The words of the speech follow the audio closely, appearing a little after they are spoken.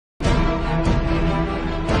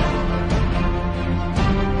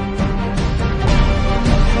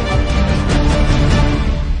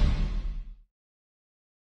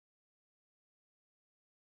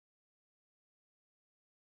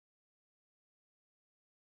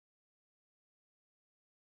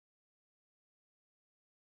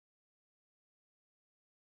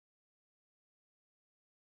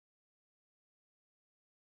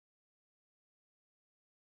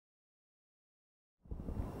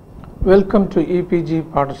Welcome to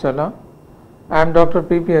EPG Pathashala. I am Dr.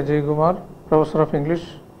 P.P. Ajay Kumar, Professor of English,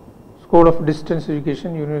 School of Distance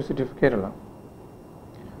Education, University of Kerala.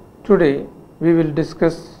 Today we will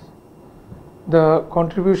discuss the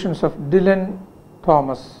contributions of Dylan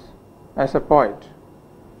Thomas as a poet,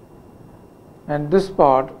 and this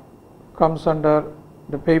part comes under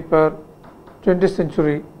the paper 20th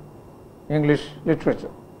Century English Literature.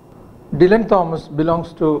 Dylan Thomas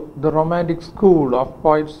belongs to the Romantic school of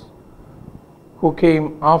poets who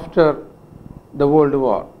came after the World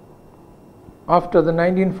War. After the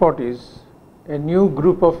 1940s, a new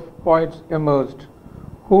group of poets emerged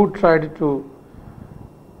who tried to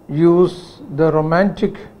use the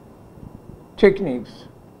romantic techniques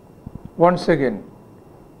once again,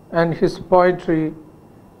 and his poetry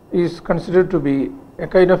is considered to be a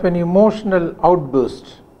kind of an emotional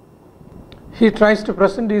outburst. He tries to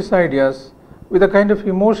present his ideas with a kind of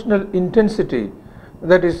emotional intensity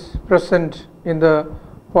that is present in the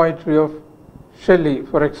poetry of Shelley,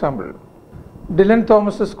 for example. Dylan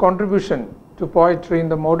Thomas's contribution to poetry in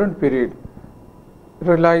the modern period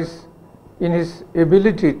relies in his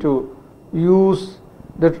ability to use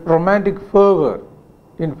the romantic fervor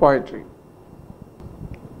in poetry.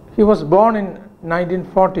 He was born in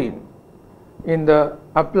 1914 in the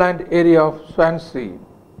upland area of Swansea.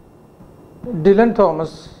 Dylan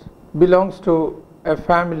Thomas belongs to a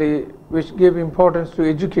family which gave importance to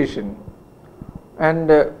education,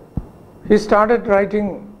 and he started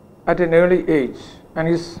writing at an early age, and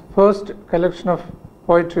his first collection of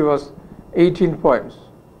poetry was 18 poems,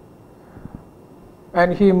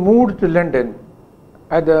 and he moved to London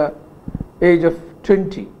at the age of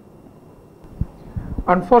 20.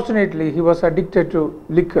 Unfortunately, he was addicted to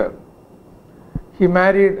liquor. He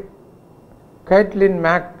married Caitlin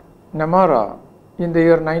McNamara in the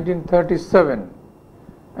year 1937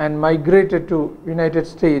 and migrated to United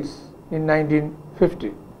States in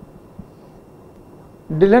 1950.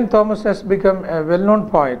 Dylan Thomas has become a well-known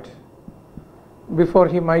poet before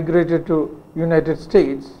he migrated to United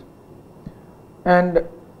States, and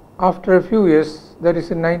after a few years, that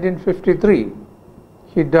is in 1953,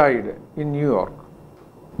 he died in New York.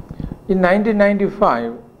 In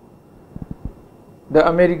 1995, the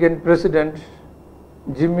American President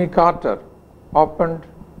Jimmy Carter opened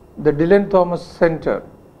the Dylan Thomas Center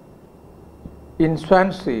in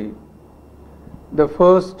Swansea, the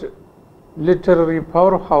first literary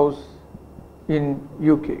powerhouse in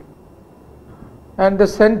UK. And the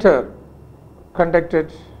center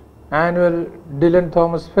conducted annual Dylan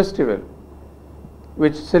Thomas Festival,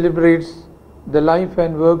 which celebrates the life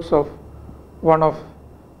and works of one of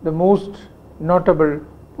the most notable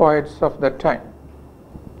poets of that time.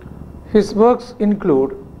 His works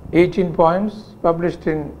include 18 poems published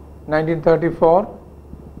in 1934,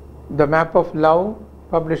 The Map of Love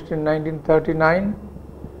published in 1939,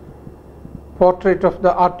 Portrait of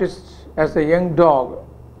the Artist as a Young Dog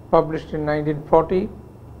published in 1940,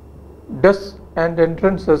 Dusk and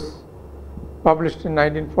Entrances published in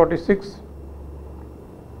 1946.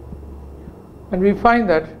 And we find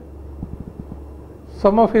that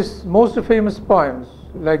some of his most famous poems,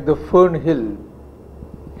 like the Fern Hill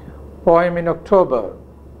poem in October,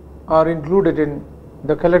 are included in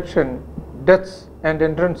the collection Deaths and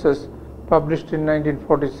Entrances published in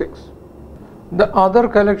 1946. The other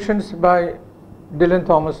collections by Dylan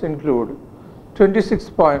Thomas include 26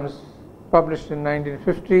 poems published in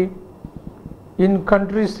 1950, In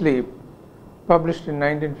Country Sleep published in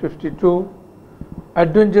 1952,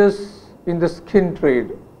 Adventures in the Skin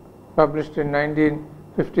Trade published in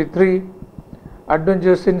 1953.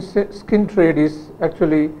 Adventures in Skin Trade is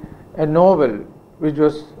actually a novel which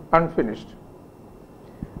was unfinished.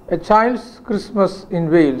 A Child's Christmas in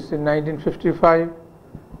Wales in 1955,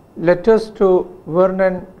 Letters to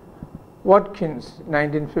Vernon Watkins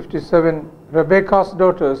 1957, Rebecca's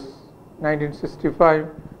Daughters 1965,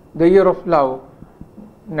 The Year of Love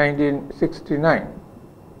 1969.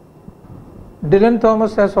 Dylan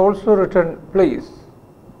Thomas has also written plays,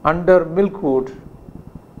 Under Milkwood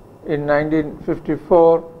in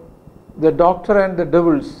 1954, The Doctor and the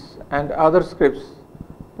Devils and Other Scripts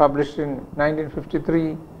published in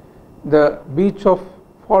 1953, The Beach of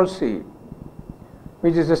Falsey,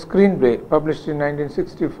 which is a screenplay published in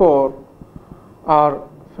 1964, are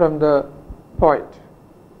from the poet.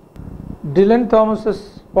 Dylan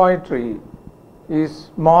Thomas's poetry is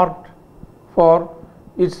marked for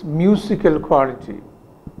its musical quality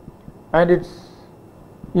and its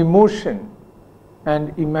emotion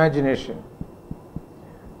and imagination.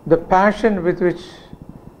 The passion with which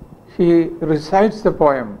he recites the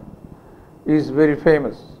poem is very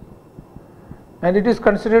famous, and it is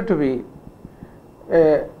considered to be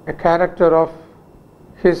a character of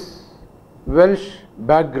his Welsh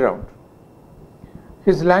background.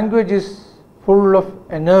 His language is full of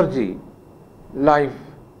energy, life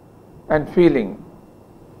and feeling,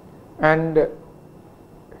 and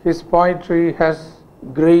his poetry has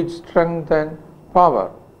great strength and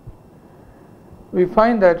power. We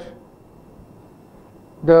find that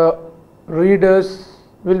the readers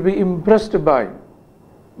will be impressed by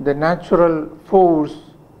the natural force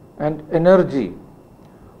and energy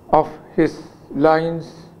of his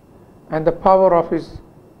lines and the power of his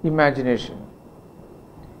imagination.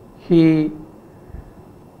 He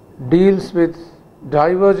deals with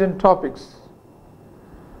divergent topics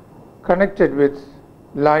connected with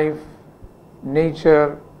life,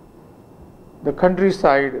 nature, the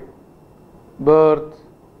countryside, birth,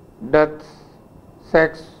 death,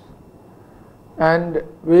 sex, and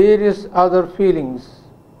various other feelings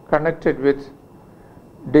connected with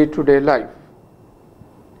day-to-day life.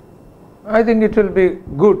 I think it will be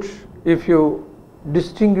good if you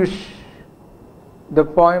distinguish the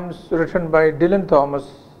poems written by Dylan Thomas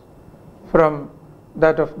from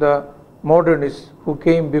that of the modernists who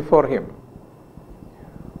came before him.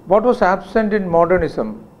 What was absent in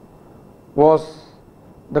modernism was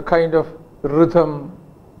the kind of rhythm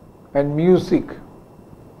and music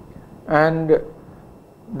and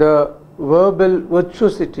the verbal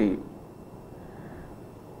virtuosity,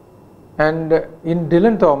 and in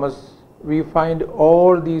Dylan Thomas we find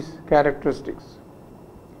all these characteristics.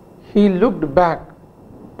 He looked back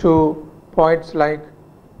to poets like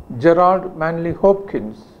Gerard Manley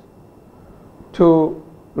Hopkins to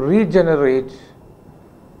regenerate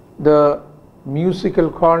the musical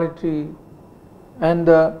quality and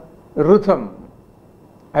the rhythm,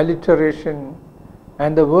 alliteration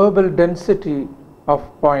and the verbal density of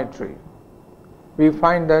poetry. We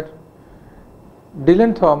find that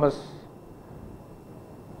Dylan Thomas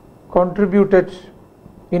contributed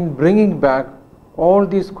in bringing back all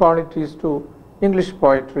these qualities to English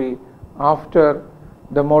poetry after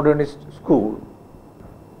the modernist school.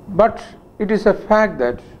 But it is a fact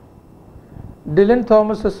that Dylan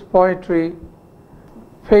Thomas's poetry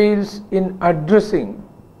fails in addressing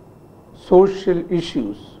social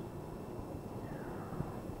issues.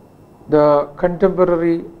 The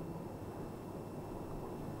contemporary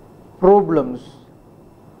problems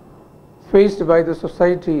faced by the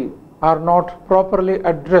society are not properly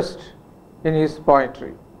addressed in his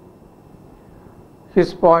poetry.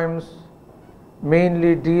 His poems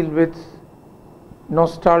mainly deal with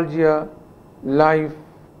nostalgia, life,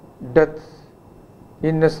 death,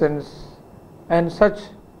 innocence, and such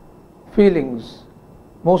feelings,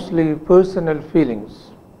 mostly personal feelings.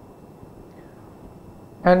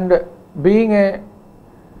 And being a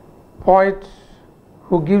poet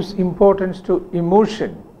who gives importance to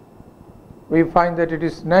emotion, we find that it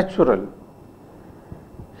is natural.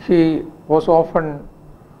 He was often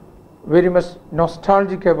very much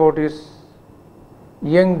nostalgic about his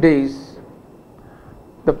young days,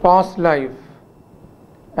 the past life,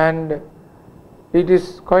 and it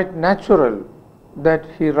is quite natural that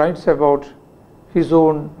he writes about his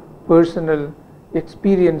own personal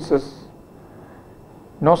experiences,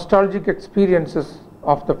 nostalgic experiences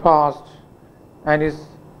of the past, and his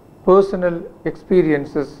personal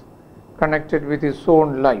experiences connected with his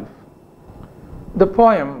own life. The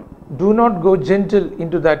poem "Do Not Go Gentle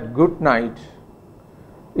Into That Good Night"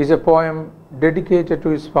 is a poem dedicated to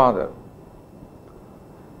his father.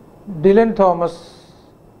 Dylan Thomas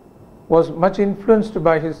was much influenced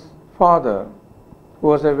by his father, who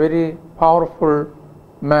was a very powerful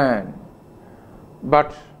man,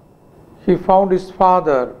 but he found his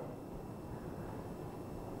father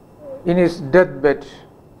in his deathbed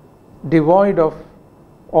devoid of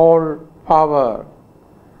all power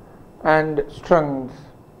and strength,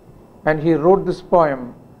 and he wrote this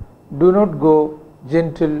poem, "Do Not Go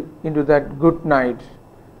Gentle Into That Good Night,"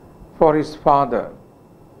 for his father.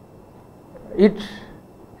 It,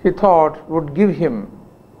 he thought, would give him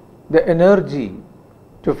the energy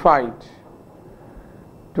to fight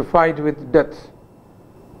with death.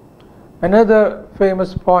 Another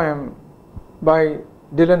famous poem by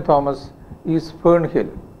Dylan Thomas is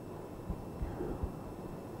 "Fernhill."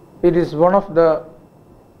 It is one of the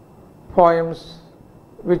poems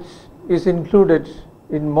which is included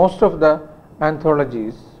in most of the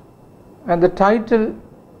anthologies, and the title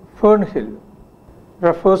 "Fernhill"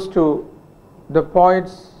 refers to the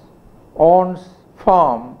poet's own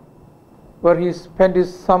farm where he spent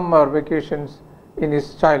his summer vacations in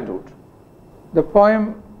his childhood. The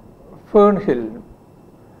poem "Fernhill"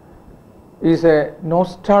 is a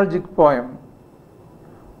nostalgic poem.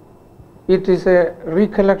 It is a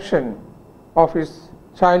recollection of his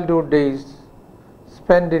childhood days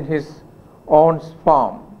spent in his aunt's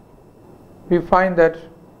farm. We find that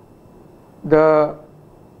the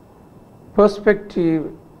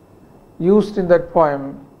perspective used in that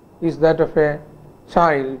poem is that of a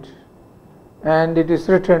child, and it is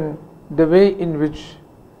written the way in which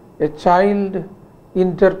a child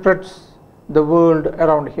interprets the world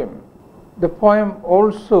around him. The poem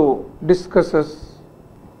also discusses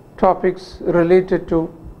topics related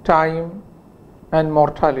to time and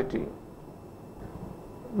mortality.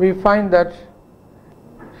 We find that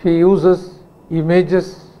he uses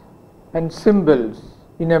images and symbols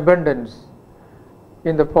in abundance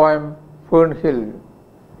in the poem Fernhill,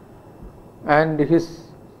 and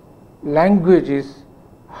his language is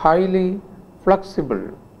highly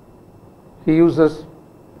flexible. He uses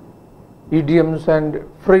idioms and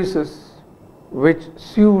phrases which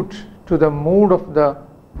suit to the mood of the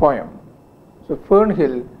poem. So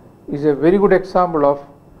Fernhill is a very good example of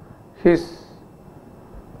his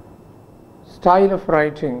style of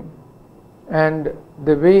writing and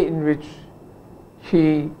the way in which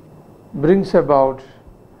he brings about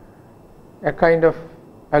a kind of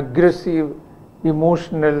aggressive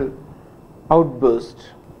emotional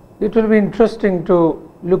outburst. It will be interesting to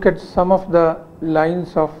look at some of the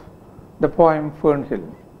lines of the poem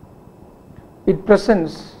Fernhill. It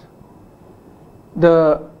presents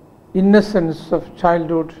the innocence of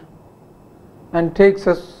childhood and takes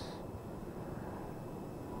us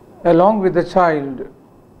along with the child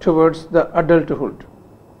towards the adulthood.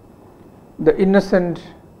 The innocent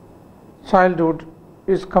childhood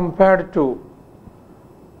is compared to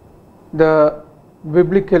the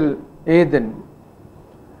biblical Eden,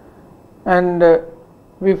 and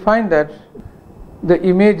we find that the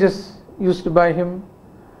images used by him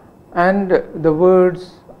and the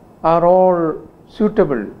words are all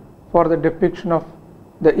suitable for the depiction of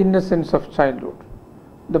the innocence of childhood.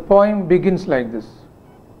 The poem begins like this: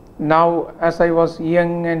 "Now as I was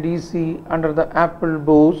young and easy under the apple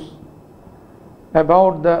boughs,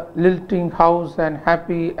 about the lilting house and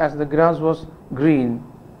happy as the grass was green,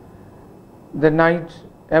 the night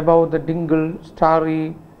above the dingle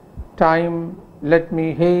starry time let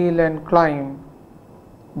me hail and climb,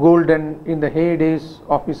 golden in the heydays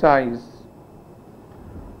of his eyes."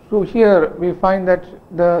 So here we find that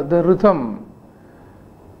the rhythm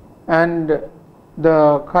and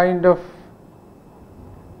the kind of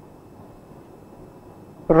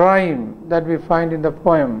rhyme that we find in the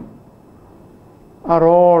poem are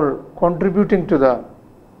all contributing to the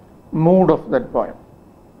mood of that poem.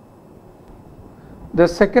 The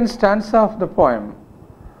second stanza of the poem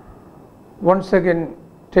once again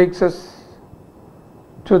takes us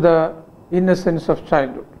to the innocence of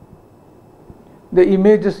childhood. The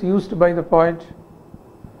images used by the poet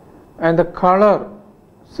and the color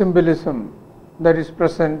symbolism that is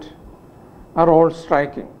present are all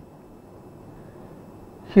striking.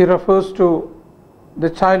 He refers to the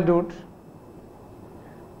childhood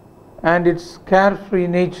and its carefree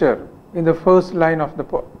nature in the first line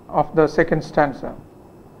of the second stanza.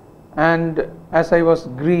 And as I was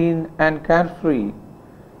green and carefree,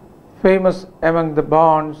 famous among the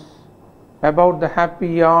barns, about the happy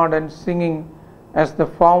yard and singing as the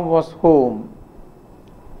farm was home,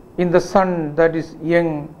 in the sun that is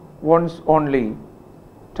young once only,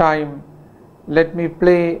 time let me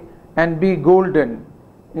play and be golden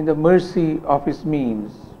in the mercy of his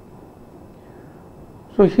means.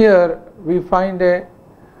 So here we find a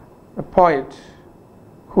poet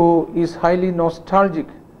who is highly nostalgic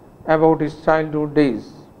about his childhood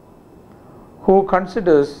days, who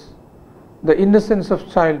considers the innocence of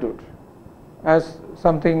childhood as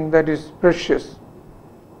something that is precious.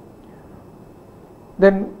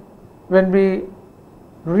 Then when we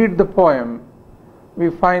read the poem, we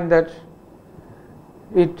find that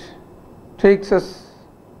it takes us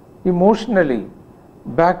emotionally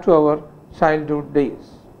back to our childhood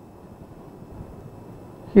days.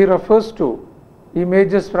 He refers to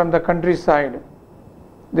images from the countryside,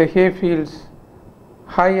 the hayfields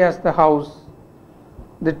high as the house,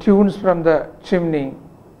 the tunes from the chimney,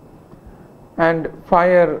 and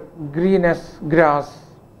fire green as grass,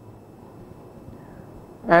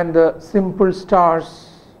 and the simple stars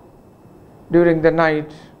during the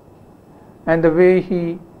night, and the way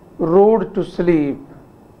he rode to sleep.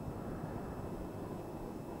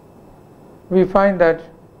 We find that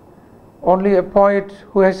only a poet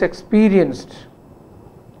who has experienced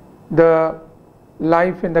the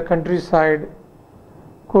life in the countryside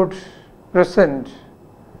could present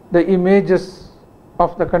the images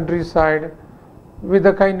of the countryside with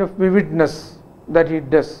the kind of vividness that he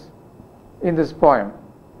does in this poem.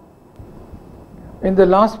 In the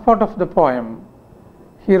last part of the poem,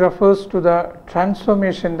 he refers to the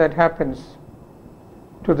transformation that happens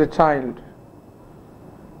to the child.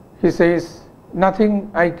 He says,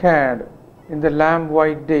 "Nothing I cared in the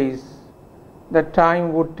lamb-white days that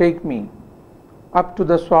time would take me up to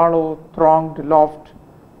the swallow-thronged loft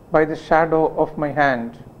by the shadow of my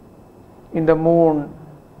hand, in the moon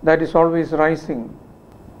that is always rising,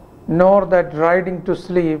 nor that riding to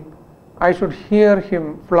sleep I should hear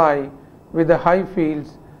him fly with the high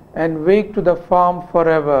fields and wake to the farm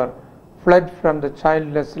forever, fled from the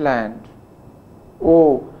childless land.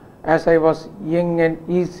 Oh, as I was young and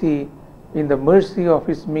easy in the mercy of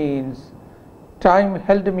his means, time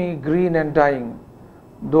held me green and dying,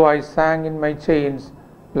 though I sang in my chains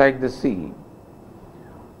like the sea."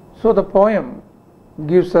 So the poem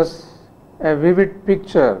gives us a vivid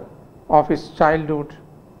picture of his childhood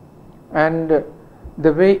and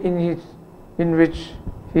the way in which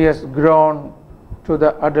he has grown to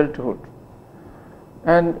the adulthood.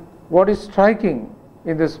 And what is striking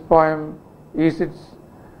in this poem is its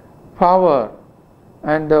power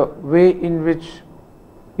and the way in which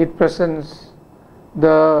it presents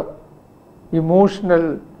the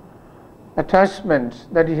emotional attachment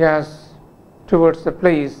that he has towards the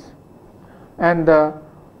place and the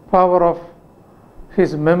power of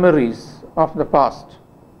his memories of the past.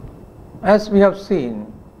 As we have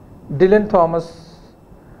seen, Dylan Thomas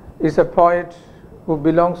is a poet who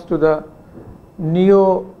belongs to the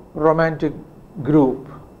neo-romantic group.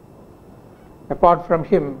 Apart from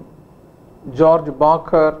him, George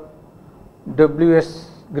Barker,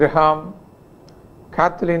 W.S. Graham,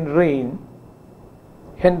 Kathleen Rain,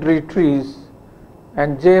 Henry Trees,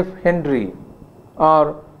 and J.F. Henry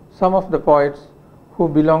are some of the poets who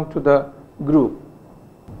belong to the group.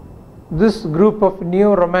 This group of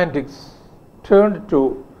neo-romantics turned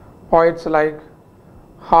to poets like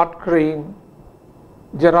Hart Crane,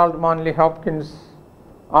 Gerald Manley Hopkins,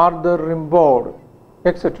 Arthur Rimbaud,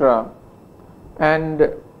 etc.,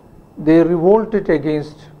 and they revolted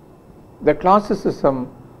against the classicism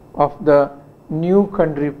of the new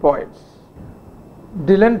country poets.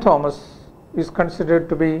 Dylan Thomas is considered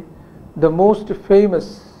to be the most famous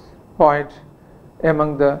poet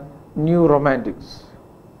among the new romantics.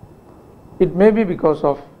 It may be because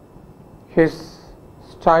of his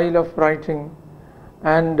style of writing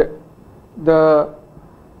and the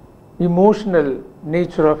emotional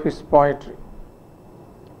nature of his poetry.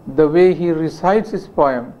 The way he recites his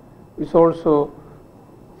poem is also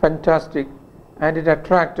fantastic, and it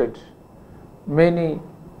attracted many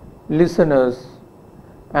listeners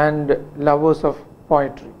and lovers of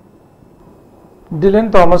poetry.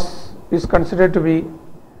 Dylan Thomas is considered to be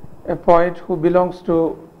a poet who belongs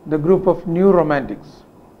to the group of new romantics.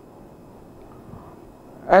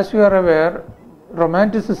 As you are aware,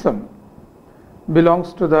 Romanticism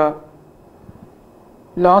belongs to the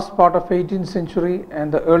last part of 18th century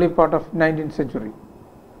and the early part of 19th century.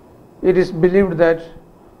 It is believed that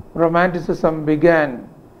Romanticism began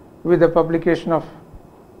with the publication of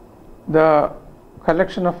the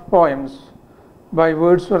collection of poems by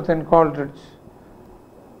Wordsworth and Coleridge,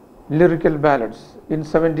 Lyrical Ballads, in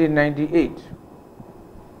 1798.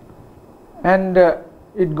 And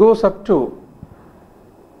it goes up to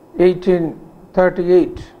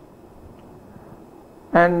 1838.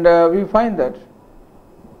 And we find that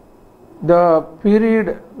the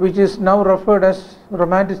period which is now referred as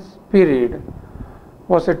Romantic period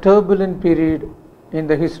was a turbulent period in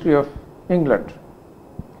the history of England,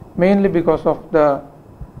 mainly because of the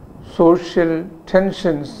social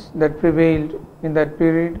tensions that prevailed in that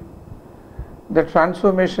period, the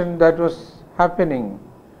transformation that was happening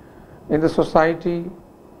in the society,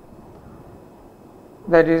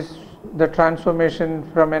 that is the transformation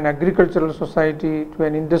from an agricultural society to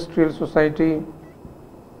an industrial society,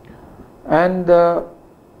 and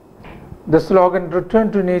the slogan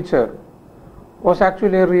 "Return to Nature" was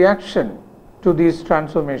actually a reaction to these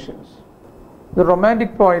transformations. The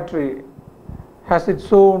Romantic poetry has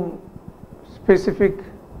its own specific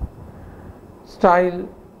style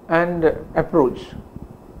and approach.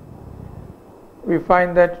 We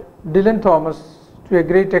find that Dylan Thomas, to a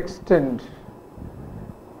great extent,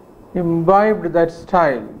 imbibed that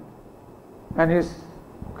style, and his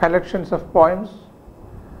collections of poems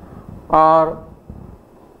are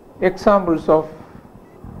examples of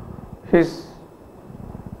his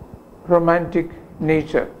romantic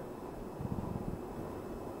nature.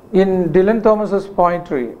 In Dylan Thomas's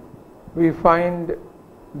poetry, we find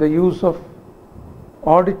the use of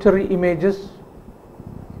auditory images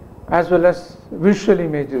as well as visual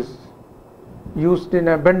images used in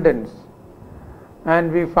abundance,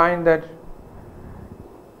 and we find that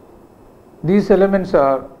These elements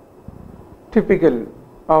are typical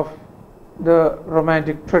of the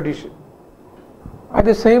Romantic tradition. At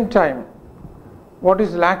the same time, what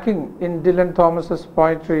is lacking in Dylan Thomas's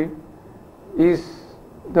poetry is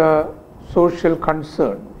the social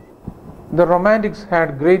concern. The Romantics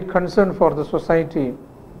had great concern for the society,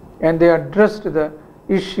 and they addressed the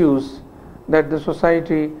issues that the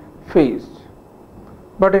society faced.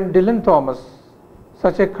 But in Dylan Thomas,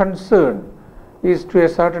 such a concern is to a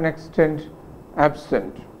certain extent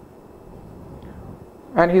absent.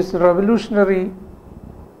 And his revolutionary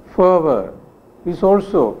fervor is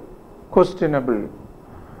also questionable.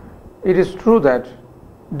 It is true that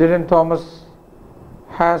Dylan Thomas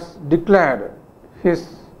has declared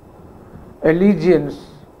his allegiance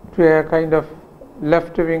to a kind of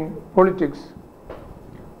left-wing politics,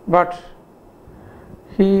 but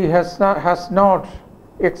he has not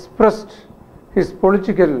expressed his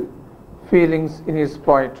political feelings in his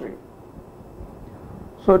poetry.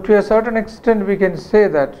 So to a certain extent we can say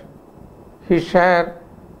that he shared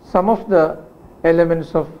some of the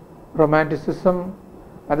elements of Romanticism.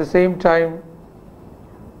 At the same time,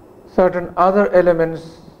 certain other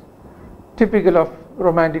elements typical of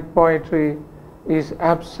Romantic poetry is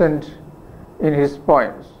absent in his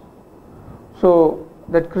poems. So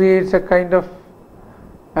that creates a kind of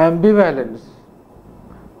ambivalence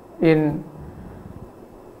in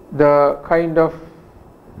the kind of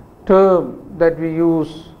term that we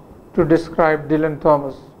use to describe Dylan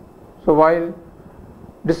Thomas. So while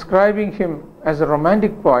describing him as a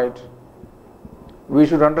Romantic poet, we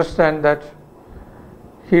should understand that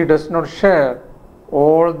he does not share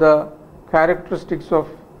all the characteristics of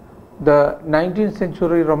the 19th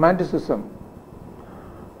century Romanticism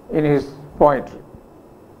in his poetry.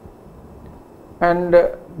 And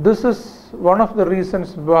this is one of the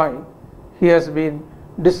reasons why he has been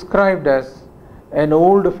described as an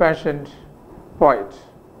old-fashioned poet,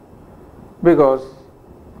 because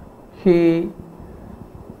he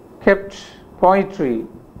kept poetry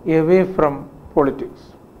away from politics.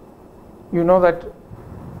 You know that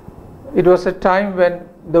it was a time when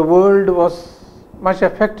the world was much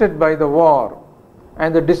affected by the war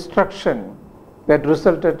and the destruction that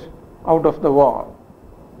resulted out of the war.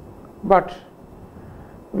 But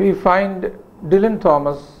we find Dylan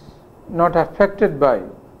Thomas not affected by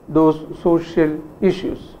those social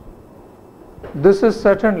issues. This is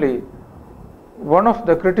certainly one of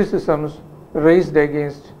the criticisms raised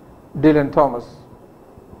against Dylan Thomas.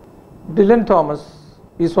 Dylan Thomas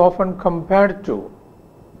is often compared to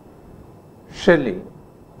Shelley.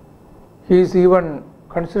 He is even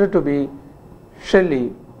considered to be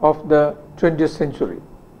Shelley of the 20th century.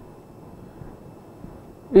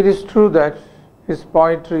 It is true that his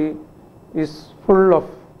poetry is full of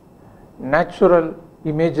natural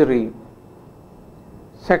imagery,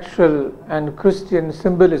 sexual and Christian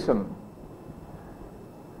symbolism,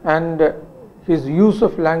 and his use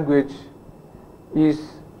of language is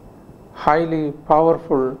highly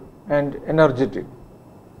powerful and energetic.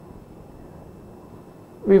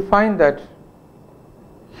 We find that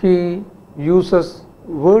he uses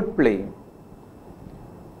wordplay,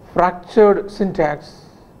 fractured syntax,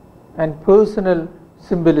 and personal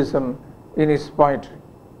symbolism in his poetry.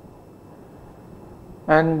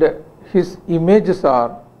 And his images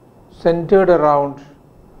are centered around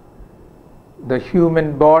the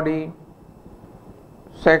human body,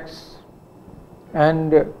 sex,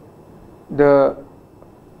 and the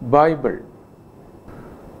Bible.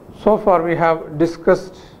 So far we have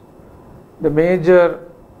discussed the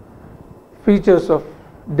major features of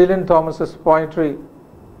Dylan Thomas's poetry,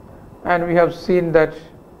 and we have seen that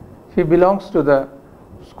he belongs to the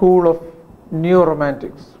school of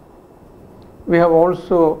Neo-Romantics. We have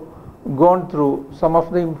also gone through some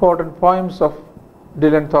of the important poems of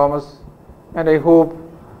Dylan Thomas, and I hope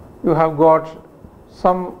you have got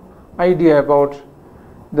some idea about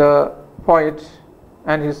the poet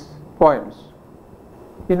and his poems.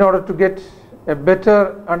 In order to get a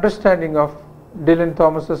better understanding of Dylan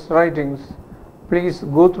Thomas's writings, please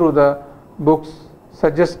go through the books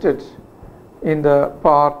suggested in the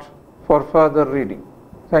part for further reading.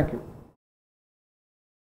 Thank you.